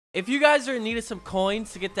If you guys are in need of some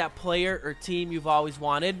coins to get that player or team you've always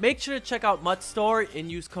wanted, make sure to check out Mutt Store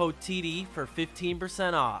and use code TD for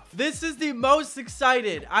 15% off. This is the most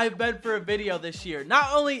excited I've been for a video this year. Not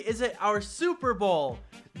only is it our Super Bowl,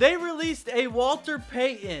 they released a Walter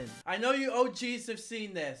Payton. I know you OGs have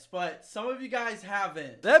seen this, but some of you guys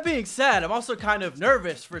haven't. That being said, I'm also kind of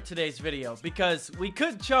nervous for today's video because we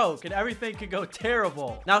could choke and everything could go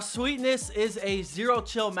terrible. Now, Sweetness is a Zero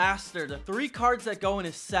Chill Master. The 3 cards that go in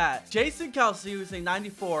his set. Jason Kelce, who's a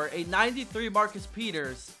 94, a 93 Marcus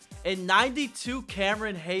Peters, and 92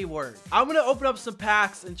 Cameron Hayward. I'm going to open up some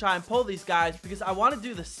packs and try and pull these guys because I want to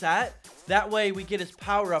do the set. That way we get his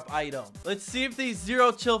power-up item. Let's see if these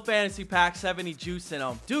Zero Chill Fantasy packs have any juice in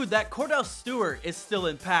them. Dude, that Cordell Stewart is still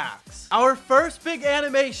in packs. Our first big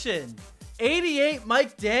animation. 88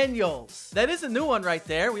 Mike Daniels. That is a new one right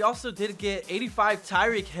there. We also did get 85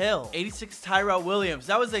 Tyreek Hill. 86 Tyrell Williams.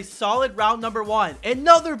 That was a solid round number 1.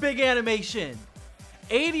 Another big animation.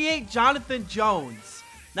 88 Jonathan Jones.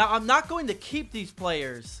 Now, I'm not going to keep these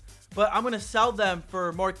players, but I'm going to sell them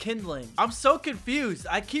for more kindling. I'm so confused.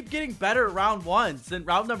 I keep getting better round 1s than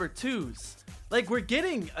round number 2s. Like, we're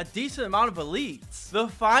getting a decent amount of elites. The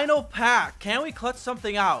final pack. Can we clutch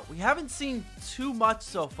something out? We haven't seen too much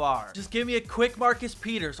so far. Just give me a quick Marcus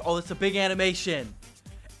Peters. Oh, it's a big animation.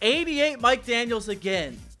 88 Mike Daniels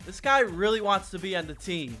again. This guy really wants to be on the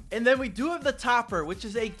team. And then we do have the topper, which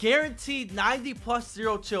is a guaranteed 90+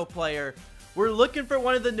 Zero Chill player. We're looking for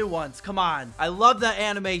one of the new ones. Come on. I love that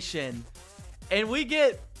animation. And we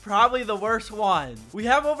get probably the worst one. We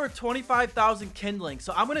have over 25,000 kindling.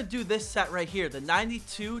 So I'm going to do this set right here. The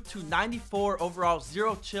 92 to 94 overall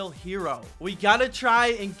Zero Chill hero. We got to try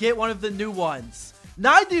and get one of the new ones.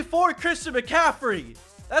 94 Christian McCaffrey.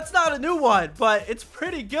 That's not a new one, but it's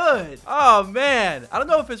pretty good. Oh, man. I don't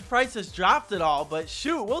know if his price has dropped at all, but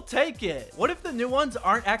shoot, we'll take it. What if the new ones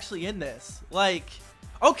aren't actually in this? Like,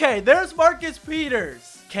 okay, there's Marcus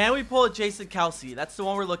Peters. Can we pull a Jason Kelce? That's the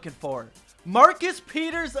one we're looking for. Marcus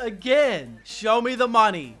Peters again. Show me the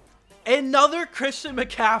money. Another Christian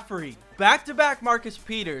McCaffrey. Back-to-back Marcus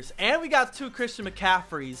Peters. And we got 2 Christian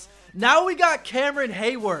McCaffreys. Now we got Cameron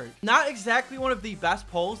Hayward. Not exactly one of the best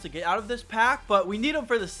pulls to get out of this pack, but we need him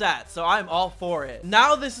for the set, so I'm all for it.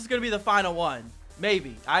 Now this is going to be the final one.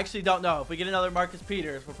 Maybe. I actually don't know. If we get another Marcus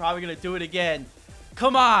Peters, we're probably going to do it again.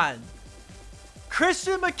 Come on.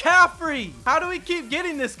 Christian McCaffrey. How do we keep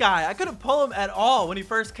getting this guy? I couldn't pull him at all when he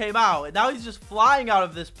first came out, and now he's just flying out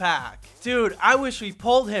of this pack. Dude, I wish we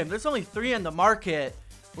pulled him. There's only 3 on the market.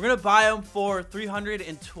 We're going to buy him for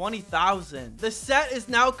 320,000. The set is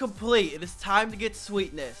now complete. It is time to get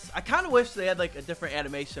Sweetness. I kind of wish they had like a different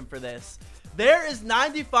animation for this. There is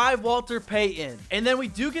 95 Walter Payton. And then we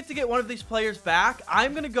do get to get one of these players back.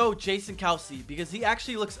 I'm going to go Jason Kelce because he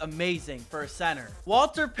actually looks amazing for a center.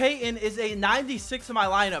 Walter Payton is a 96 in my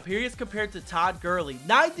lineup. Here he is compared to Todd Gurley.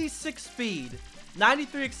 96 speed,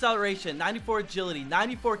 93 acceleration, 94 agility,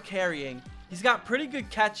 94 carrying. He's got pretty good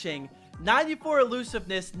catching, 94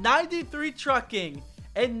 elusiveness, 93 trucking,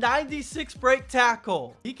 and 96 break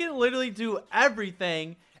tackle. He can literally do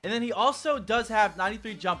everything. And then he also does have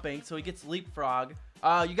 93 jumping, so he gets leapfrog.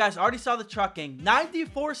 You guys already saw the trucking.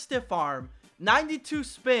 94 stiff arm, 92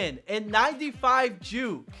 spin, and 95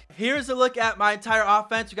 juke. Here's a look at my entire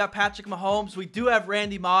offense. We got Patrick Mahomes. We do have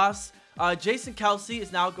Randy Moss. Jason Kelce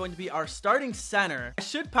is now going to be our starting center. I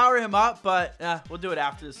should power him up, but we'll do it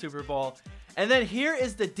after the Super Bowl. And then here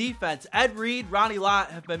is the defense. Ed Reed, Ronnie Lott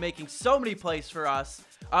have been making so many plays for us.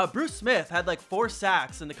 Bruce Smith had like 4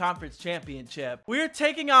 sacks in the conference championship. We're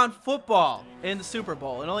taking on football in the Super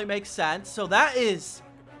Bowl. It only makes sense. So that is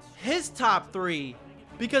his top 3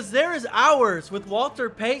 because there is ours with Walter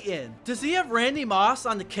Payton. Does he have Randy Moss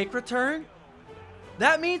on the kick return?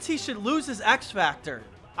 That means he should lose his X Factor.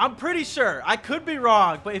 I'm pretty sure. I could be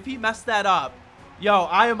wrong, but if he messed that up, yo,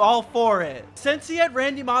 I am all for it. Since he had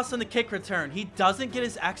Randy Moss on the kick return, he doesn't get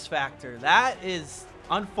his X Factor. That is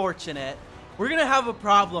unfortunate. We're going to have a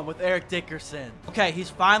problem with Eric Dickerson. Okay,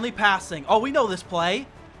 he's finally passing. Oh, we know this play.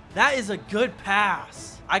 That is a good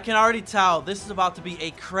pass. I can already tell this is about to be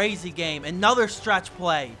a crazy game. Another stretch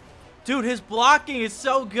play. Dude, his blocking is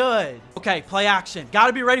so good. Okay, play action. Got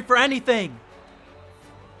to be ready for anything.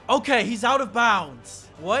 Okay, he's out of bounds.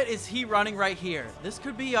 What is he running right here? This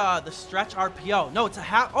could be the stretch RPO. No, it's a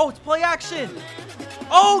half. Oh, it's play action.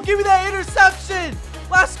 Oh, give me that interception.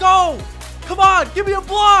 Let's go. Come on, give me a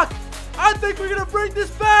block. I think we're going to bring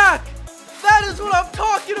this back. That is what I'm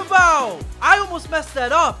talking about. I almost messed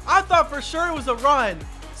that up. I thought for sure it was a run.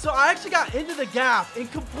 So I actually got into the gap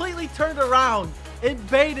and completely turned around and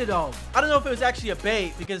baited him. I don't know if it was actually a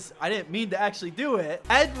bait because I didn't mean to actually do it.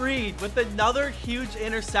 Ed Reed with another huge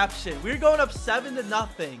interception. We're going up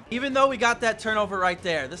 7-0. Even though we got that turnover right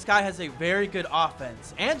there, this guy has a very good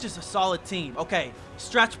offense and just a solid team. Okay,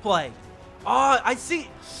 stretch play. Oh, I see.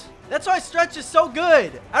 That's why stretch is so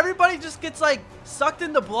good. Everybody just gets like sucked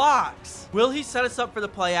into blocks. Will he set us up for the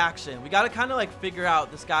play action? We got to kind of like figure out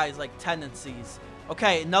this guy's like tendencies.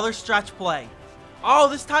 Okay, another stretch play. Oh,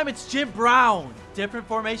 this time it's Jim Brown. Different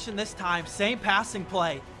formation this time. Same passing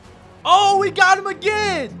play. Oh, we got him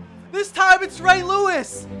again. This time it's Ray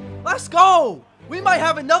Lewis. Let's go. We might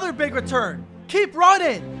have another big return. Keep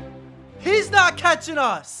running. He's not catching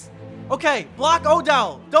us. Okay, block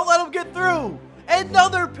Odell. Don't let him get through.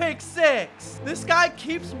 Another pick six. This guy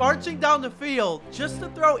keeps marching down the field just to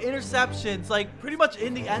throw interceptions like pretty much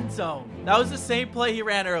in the end zone. That was the same play he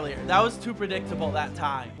ran earlier. That was too predictable that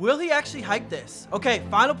time. Will he actually hike this? Okay,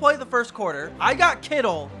 final play of the first quarter. I got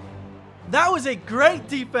Kittle. That was a great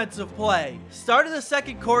defensive play. Start of the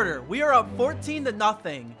second quarter. We are up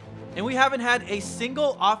 14-0. And we haven't had a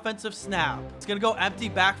single offensive snap. It's going to go empty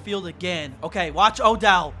backfield again. Okay, watch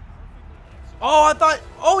Odell. Oh, I thought,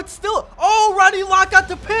 oh, it's still, oh, Ronnie Lott got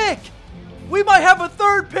the pick. We might have a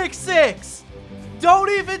third pick six.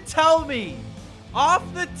 Don't even tell me. Off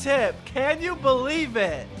the tip. Can you believe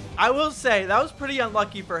it? I will say, that was pretty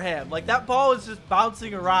unlucky for him. Like, that ball was just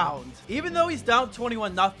bouncing around. Even though he's down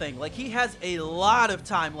 21-0, like, he has a lot of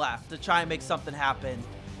time left to try and make something happen.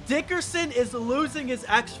 Dickerson is losing his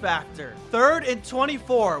X factor. 3rd and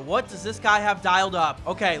 24. What does this guy have dialed up?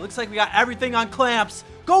 Okay, looks like we got everything on clamps.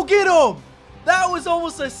 Go get him. That was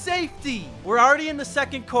almost a safety. We're already in the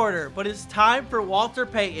second quarter, but it's time for Walter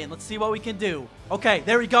Payton. Let's see what we can do. Okay,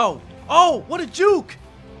 there we go. Oh, what a juke.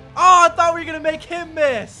 Oh, I thought we were going to make him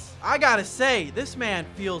miss. I got to say, this man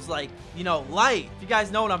feels like, you know, light. If you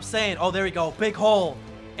guys know what I'm saying. Oh, there we go. Big hole.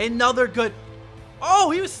 Another good.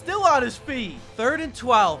 Oh, he was still on his feet. 3rd and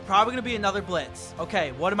 12. Probably going to be another blitz.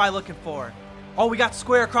 Okay, what am I looking for? Oh, we got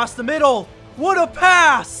square across the middle. What a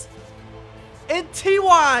pass. And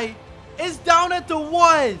T.Y. is down at the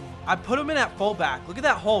 1. I put him in at fullback. Look at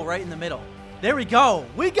that hole right in the middle. There we go.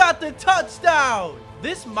 We got the touchdown.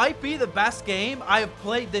 This might be the best game I have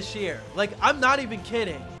played this year. Like, I'm not even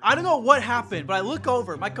kidding. I don't know what happened, but I look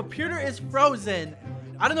over. My computer is frozen.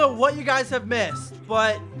 I don't know what you guys have missed,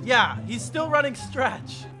 but yeah, he's still running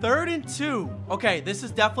stretch. 3rd and 2. Okay, this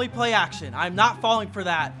is definitely play action. I'm not falling for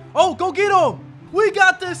that. Oh, go get him. We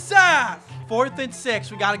got the sack. 4th and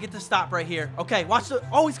 6. We got to get the stop right here. Okay, watch the...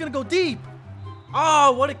 Oh, he's going to go deep.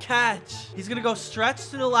 Oh, what a catch. He's going to go stretch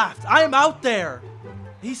to the left. I am out there.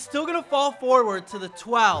 He's still going to fall forward to the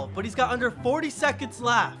 12, but he's got under 40 seconds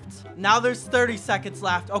left. Now there's 30 seconds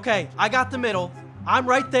left. Okay, I got the middle. I'm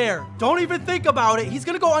right there. Don't even think about it. He's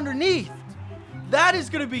going to go underneath. That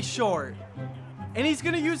is going to be short. And he's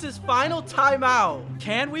going to use his final timeout.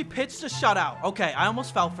 Can we pitch the shutout? Okay, I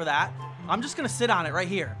almost fell for that. I'm just going to sit on it right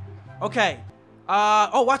here. Okay.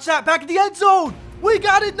 Oh, watch that. Back in the end zone. We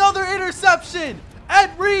got another interception.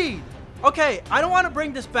 Ed Reed. Okay, I don't want to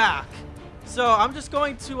bring this back. So I'm just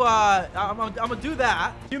going to, I'm gonna do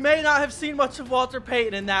that. You may not have seen much of Walter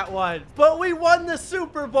Payton in that one, but we won the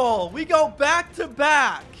Super Bowl. We go back to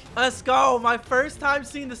back. Let's go. My first time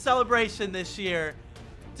seeing the celebration this year.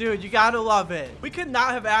 Dude, you gotta love it. We could not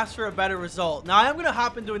have asked for a better result. Now I'm gonna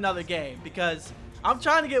hop into another game because I'm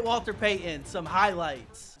trying to get Walter Payton some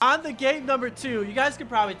highlights. On the game number 2, you guys can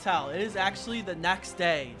probably tell, it is actually the next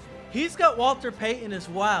day. He's got Walter Payton as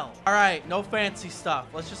well. All right, no fancy stuff.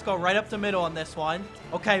 Let's just go right up the middle on this one.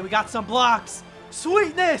 Okay, we got some blocks.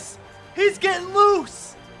 Sweetness. He's getting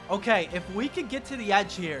loose. Okay, if we can get to the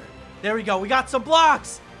edge here. There we go. We got some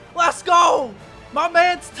blocks. Let's go. My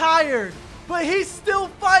man's tired, but he's still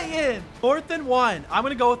fighting. 4th and 1. I'm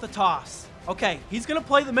going to go with the toss. Okay, he's going to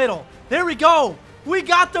play the middle. There we go. We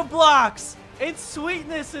got the blocks. And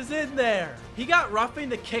Sweetness is in there. He got roughing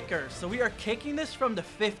the kicker, so we are kicking this from the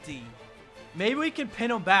 50. Maybe we can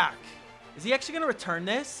pin him back. Is he actually going to return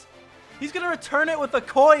this? He's going to return it with a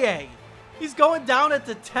Koye. He's going down at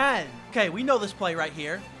the 10. Okay, we know this play right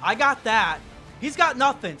here. I got that. He's got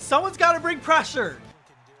nothing. Someone's got to bring pressure.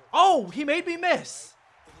 Oh, he made me miss.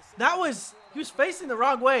 That was... He was facing the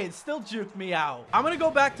wrong way and still juked me out. I'm going to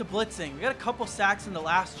go back to blitzing. We got a couple sacks in the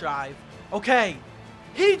last drive. Okay.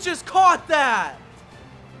 He just caught that.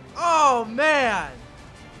 Oh, man.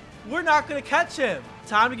 We're not going to catch him.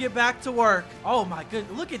 Time to get back to work. Oh, my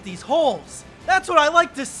goodness. Look at these holes. That's what I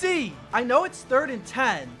like to see. I know it's 3rd and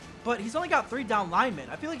 10, but he's only got 3 down linemen.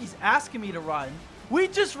 I feel like he's asking me to run. We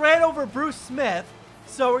just ran over Bruce Smith,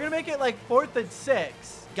 so we're going to make it like 4th and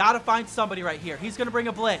 6. Got to find somebody right here. He's going to bring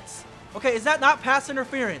a blitz. Okay, is that not pass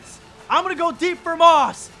interference? I'm going to go deep for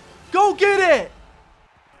Moss. Go get it.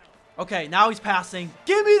 Okay, now he's passing.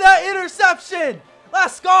 Give me that interception.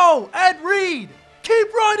 Let's go. Ed Reed,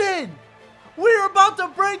 keep running. We're about to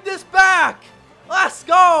bring this back. Let's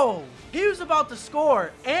go. He was about to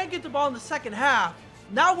score and get the ball in the second half.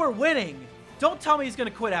 Now we're winning. Don't tell me he's going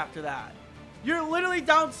to quit after that. You're literally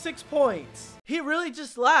down 6 points. He really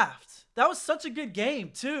just left. That was such a good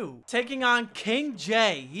game, too. Taking on King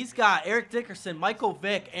J. He's got Eric Dickerson, Michael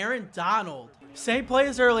Vick, Aaron Donald. Same play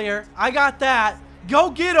as earlier. I got that.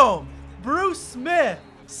 Go get him. Bruce Smith.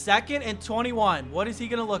 2nd and 21. What is he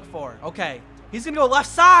going to look for? Okay. He's going to go left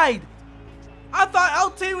side. I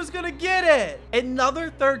thought LT was going to get it. Another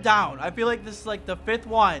 3rd down. I feel like this is like the 5th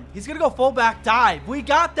one. He's going to go fullback dive. We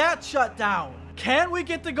got that shut down. Can we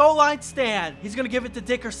get the goal line stand? He's going to give it to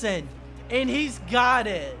Dickerson. And he's got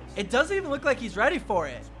it. It doesn't even look like he's ready for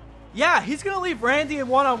it. Yeah, he's going to leave Randy in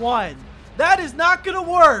one-on-one. That is not going to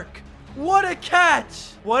work. What a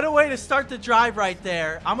catch. What a way to start the drive right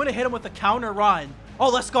there. I'm going to hit him with a counter run. Oh,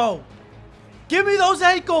 let's go. Give me those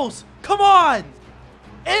ankles. Come on.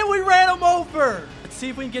 And we ran him over. Let's see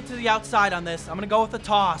if we can get to the outside on this. I'm going to go with a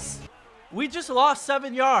toss. We just lost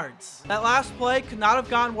 7 yards. That last play could not have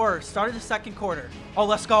gone worse. Started the 2nd quarter. Oh,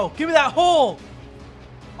 let's go. Give me that hole.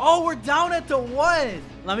 Oh, we're down at the 1.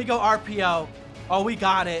 Let me go RPO. Oh, we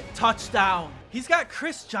got it. Touchdown. He's got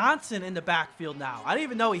Chris Johnson in the backfield now. I didn't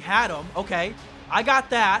even know he had him. Okay, I got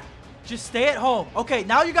that. Just stay at home. Okay,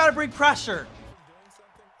 now you got to bring pressure.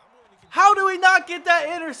 How do we not get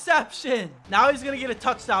that interception? Now he's going to get a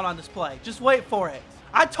touchdown on this play. Just wait for it.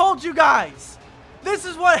 I told you guys. This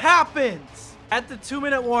is what happens. At the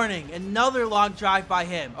 2-minute warning, another long drive by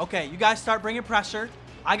him. Okay, you guys start bringing pressure.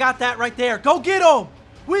 I got that right there. Go get him.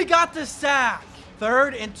 We got the sack.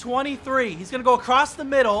 3rd and 23. He's going to go across the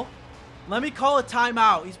middle. Let me call a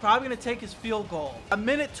timeout. He's probably going to take his field goal. A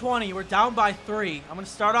minute 20. We're down by 3. I'm going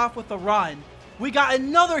to start off with a run. We got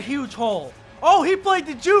another huge hole. Oh, he played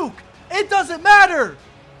the juke. It doesn't matter.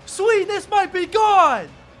 Sweetness might be gone.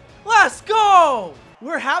 Let's go.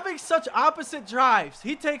 We're having such opposite drives.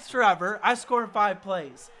 He takes forever. I score in 5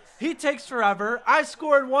 plays. He takes forever. I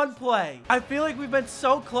score in 1 play. I feel like we've been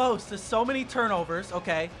so close to so many turnovers.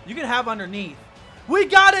 Okay, you can have underneath. We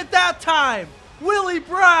got it that time. Willie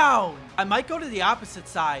Brown. I might go to the opposite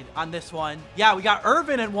side on this one. Yeah, we got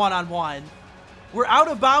Irvin in one-on-one. We're out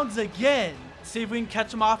of bounds again. See if we can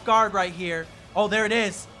catch him off guard right here. Oh, there it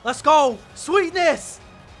is. Let's go. Sweetness.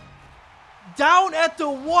 Down at the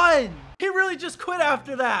 1. He really just quit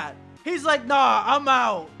after that. He's like, nah, I'm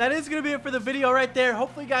out. That is going to be it for the video right there.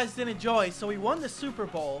 Hopefully you guys did enjoy. So we won the Super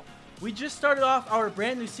Bowl. We just started off our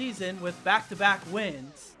brand new season with back-to-back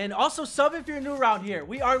wins. And also sub if you're new around here.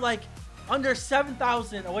 We are like under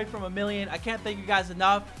 7,000 away from 1 million. I can't thank you guys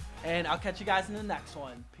enough. And I'll catch you guys in the next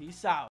one. Peace out.